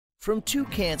From two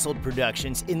canceled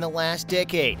productions in the last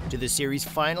decade to the series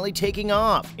finally taking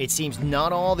off, it seems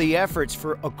not all the efforts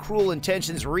for a Cruel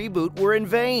Intentions reboot were in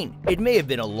vain. It may have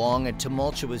been a long and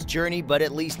tumultuous journey, but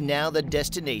at least now the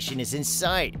destination is in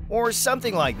sight. Or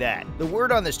something like that. The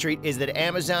word on the street is that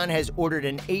Amazon has ordered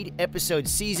an 8-episode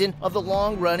season of the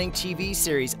long-running TV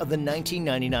series of the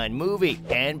 1999 movie.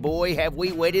 And boy, have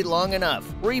we waited long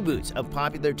enough. Reboots of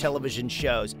popular television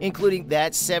shows, including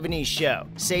That 70s Show,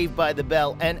 Saved by the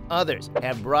Bell, and others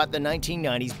have brought the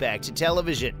 1990s back to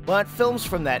television. But films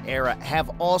from that era have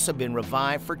also been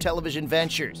revived for television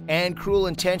ventures, and Cruel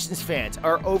Intentions fans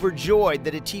are overjoyed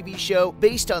that a TV show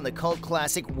based on the cult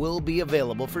classic will be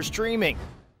available for streaming.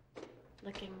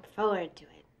 Looking forward to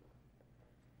it.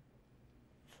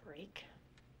 Freak.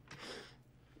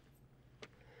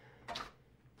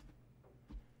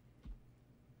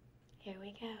 Here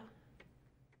we go.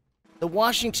 The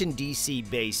Washington,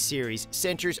 D.C.-based series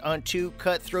centers on two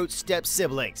cutthroat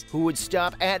step-siblings who would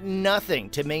stop at nothing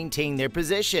to maintain their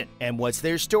position. And what's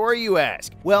their story, you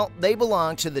ask? Well, they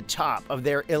belong to the top of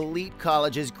their elite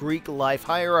college's Greek life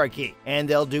hierarchy, and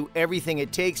they'll do everything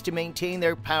it takes to maintain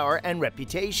their power and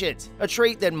reputations. A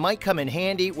trait that might come in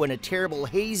handy when a terrible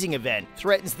hazing event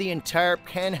threatens the entire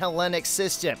Pan-Hellenic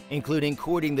system, including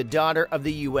courting the daughter of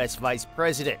the U.S. Vice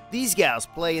President. These gals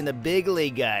play in the big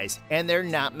league, guys, and they're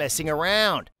not messing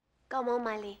around. Come on,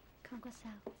 Miley.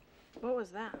 What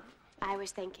was that? I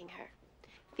was thanking her.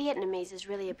 Vietnamese is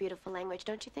really a beautiful language,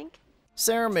 don't you think?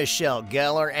 Sarah Michelle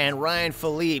Gellar and Ryan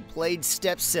Philippe played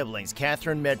step-siblings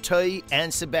Catherine Merteuil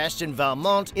and Sebastian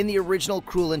Valmont in the original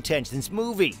Cruel Intentions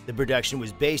movie. The production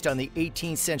was based on the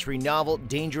 18th century novel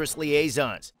Dangerous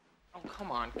Liaisons. Oh,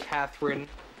 come on, Catherine.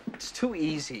 It's too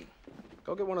easy.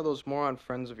 Go get one of those moron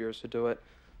friends of yours to do it.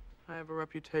 I have a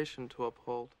reputation to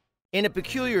uphold. In a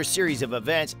peculiar series of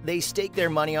events, they stake their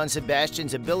money on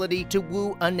Sebastian's ability to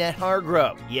woo Annette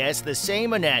Hargrove. Yes, the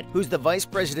same Annette, who's the vice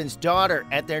president's daughter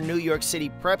at their New York City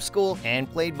prep school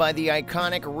and played by the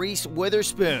iconic Reese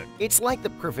Witherspoon. It's like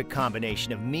the perfect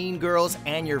combination of Mean Girls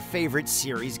and your favorite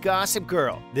series Gossip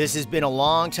Girl. This has been a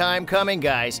long time coming,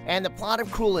 guys, and the plot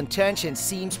of Cruel Intentions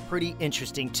seems pretty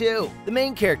interesting too. The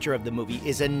main character of the movie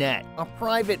is Annette, a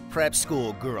private prep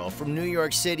school girl from New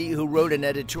York City who wrote an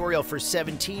editorial for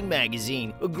 17 magazine,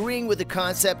 agreeing with the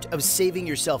concept of saving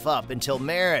yourself up until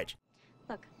marriage.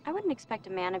 Look, I wouldn't expect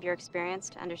a man of your experience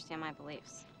to understand my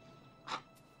beliefs.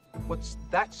 What's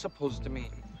that supposed to mean?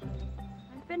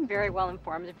 I've been very well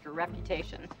informed of your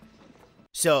reputation.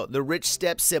 So, the rich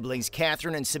step-siblings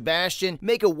Catherine and Sebastian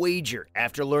make a wager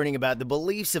after learning about the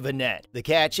beliefs of Annette. The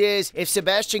catch is, if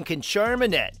Sebastian can charm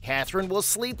Annette, Catherine will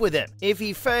sleep with him. If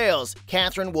he fails,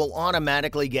 Catherine will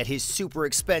automatically get his super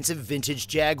expensive vintage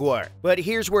Jaguar. But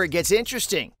here's where it gets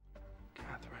interesting.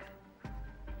 Catherine,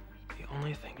 the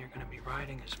only thing you're going to be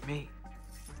riding is me.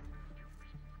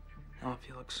 Now, if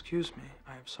you'll excuse me,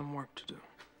 I have some work to do.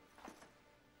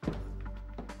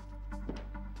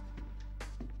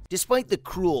 Despite the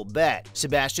cruel bet,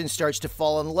 Sebastian starts to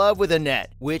fall in love with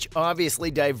Annette, which obviously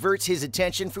diverts his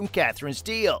attention from Catherine's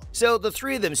deal. So the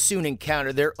three of them soon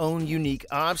encounter their own unique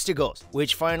obstacles,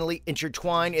 which finally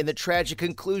intertwine in the tragic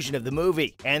conclusion of the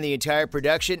movie, and the entire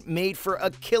production made for a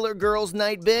killer girls'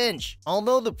 night binge.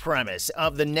 Although the premise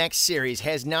of the next series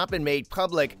has not been made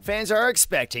public, fans are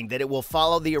expecting that it will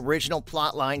follow the original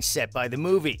plotline set by the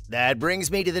movie. That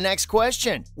brings me to the next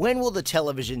question. When will the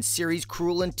television series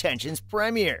Cruel Intentions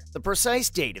premiere? The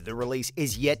precise date of the release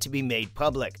is yet to be made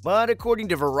public, but according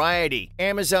to Variety,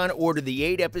 Amazon ordered the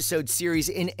 8-episode series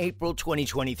in April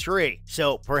 2023,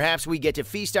 so perhaps we get to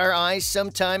feast our eyes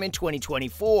sometime in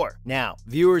 2024. Now,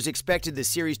 viewers expected the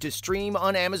series to stream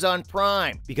on Amazon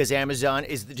Prime, because Amazon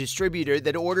is the distributor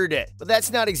that ordered it, but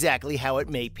that's not exactly how it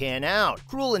may pan out.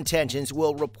 Cruel Intentions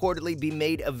will reportedly be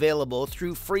made available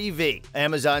through Freevee,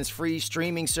 Amazon's free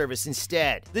streaming service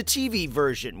instead. The TV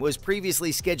version was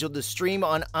previously scheduled to stream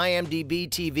on IMDb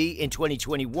TV in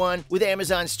 2021, with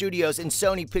Amazon Studios and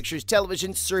Sony Pictures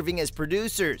Television serving as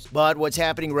producers. But what's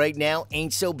happening right now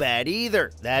ain't so bad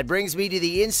either. That brings me to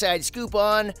the inside scoop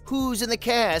on who's in the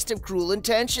cast of Cruel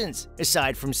Intentions.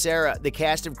 Aside from Sarah, the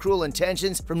cast of Cruel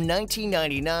Intentions from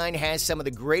 1999 has some of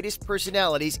the greatest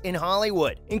personalities in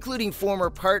Hollywood, including former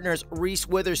partners Reese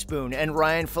Witherspoon and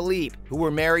Ryan Philippe, who were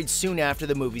married soon after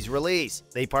the movie's release.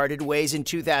 They parted ways in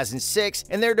 2006,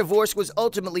 and their divorce was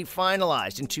ultimately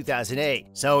finalized in 2008,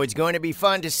 so it's going to be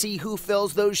fun to see who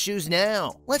fills those shoes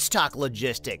now. Let's talk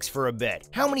logistics for a bit.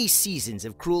 How many seasons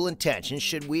of Cruel Intentions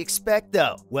should we expect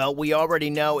though? Well, we already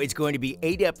know it's going to be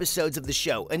 8 episodes of the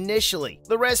show initially.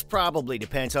 The rest probably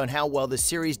depends on how well the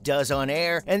series does on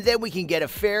air, and then we can get a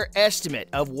fair estimate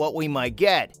of what we might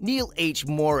get. Neil H.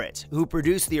 Moritz, who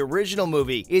produced the original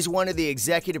movie, is one of the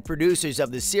executive producers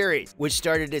of the series, which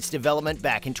started its development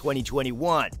back in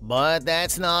 2021. But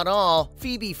that's not all.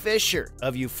 Phoebe Fisher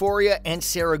of Euphoria and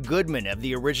Sarah Goodman of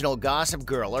the original Gossip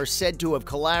Girl are said to have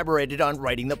collaborated on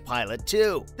writing the pilot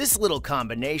too. This little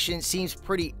combination seems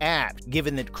pretty apt,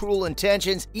 given that Cruel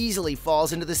Intentions easily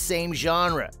falls into the same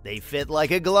genre. They fit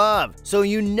like a glove, so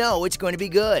you know it's going to be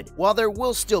good. While there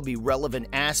will still be relevant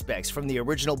aspects from the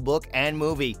original book and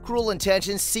movie, Cruel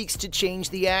Intentions seeks to change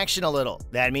the action a little.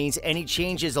 That means any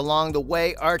changes along the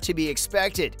way are to be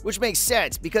expected, which makes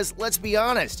sense because, let's be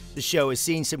honest, the show has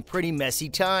seen some pretty messy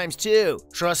times too.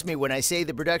 Trust me when I say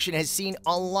the production has seen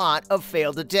a lot of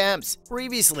failed attempts.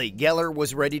 Previously, Geller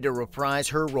was ready to reprise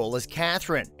her role as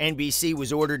Catherine. NBC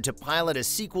was ordered to pilot a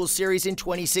sequel series in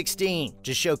 2016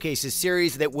 to showcase a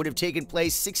series that would have taken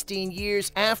place 16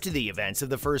 years after the events of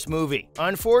the first movie.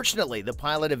 Unfortunately, the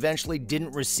pilot eventually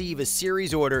didn't receive a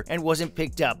series order and wasn't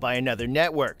picked up by another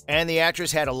network, and the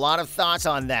actress had a lot of thoughts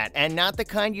on that, and not the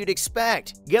kind you'd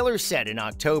expect. Geller said in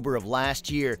October of last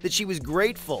year that she was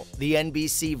grateful the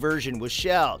NBC version was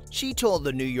shelved. She told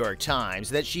the New York Times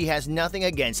that she has nothing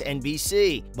against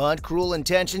NBC, but Cruel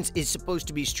Intentions is supposed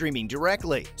to be streaming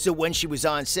directly, so when she was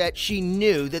on set, she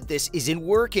knew that this isn't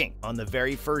working on the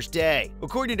very first day.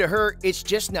 According to her, it's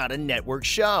just not a network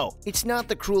show. It's not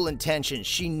the Cruel Intentions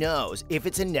she knows if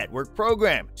it's a network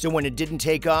program, so when it didn't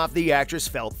take off, the actress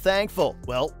felt thankful.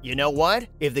 Well, you know what?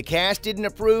 If the cast didn't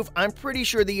approve, I'm pretty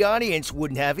sure the audience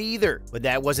wouldn't have either. But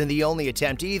that wasn't the only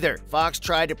attempt either. Fox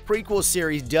tried a prequel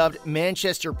series dubbed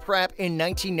Manchester Prep in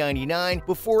 1999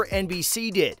 before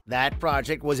NBC did. That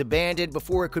project was abandoned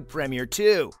before it could premiere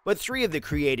too. But 3 of the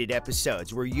created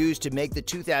episodes were used to make the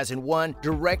 2001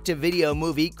 direct-to-video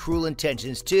movie Cruel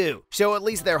Intentions 2. So at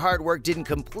least their hard work didn't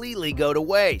completely go to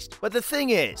waste. But the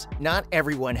thing is, not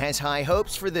everyone has high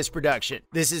hopes for this production.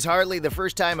 This is hardly the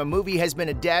first time a movie has been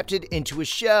adapted into a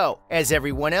show. As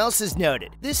everyone else has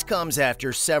noted, this comes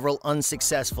after several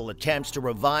unsuccessful attempts to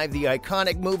revive the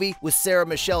iconic movie with Sarah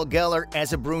Michelle Gellar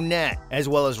as a brunette, as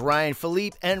well as Ryan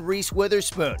Philippe and Reese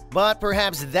Witherspoon. But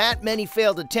perhaps that many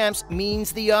failed attempts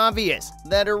means the obvious,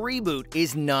 that a reboot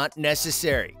is not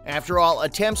necessary. After all,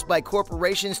 attempts by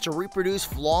corporations to reproduce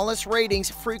flawless ratings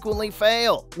frequently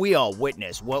fail. We all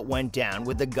witnessed what went down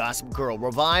with the Gossip Girl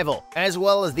revival, as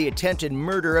well as the attempted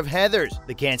murder of Heathers,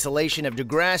 the cancellation of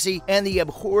Degrassi, and the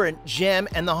abhorrent Gem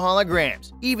and the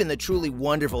Holograms. Even the truly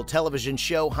wonderful television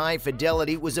show High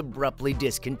Fidelity was abruptly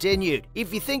discontinued.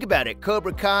 If you think about it,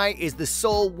 Cobra Kai is the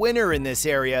sole winner in this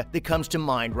area that comes to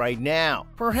mind right now.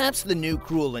 Perhaps the new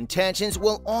Cruel Intentions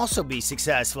will also be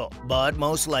successful, but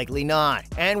most likely not.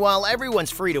 And while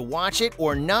everyone's free to watch it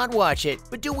or not watch it,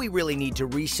 but do we really need to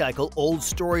recycle old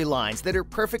storylines that are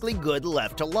perfectly good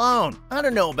left alone? I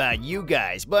don't know about you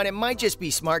guys, but it might just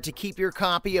be smart to keep your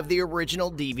copy of the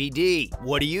original DVD.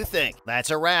 What do you think? That's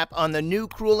a wrap on the new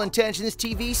Cruel Intentions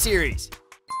TV series.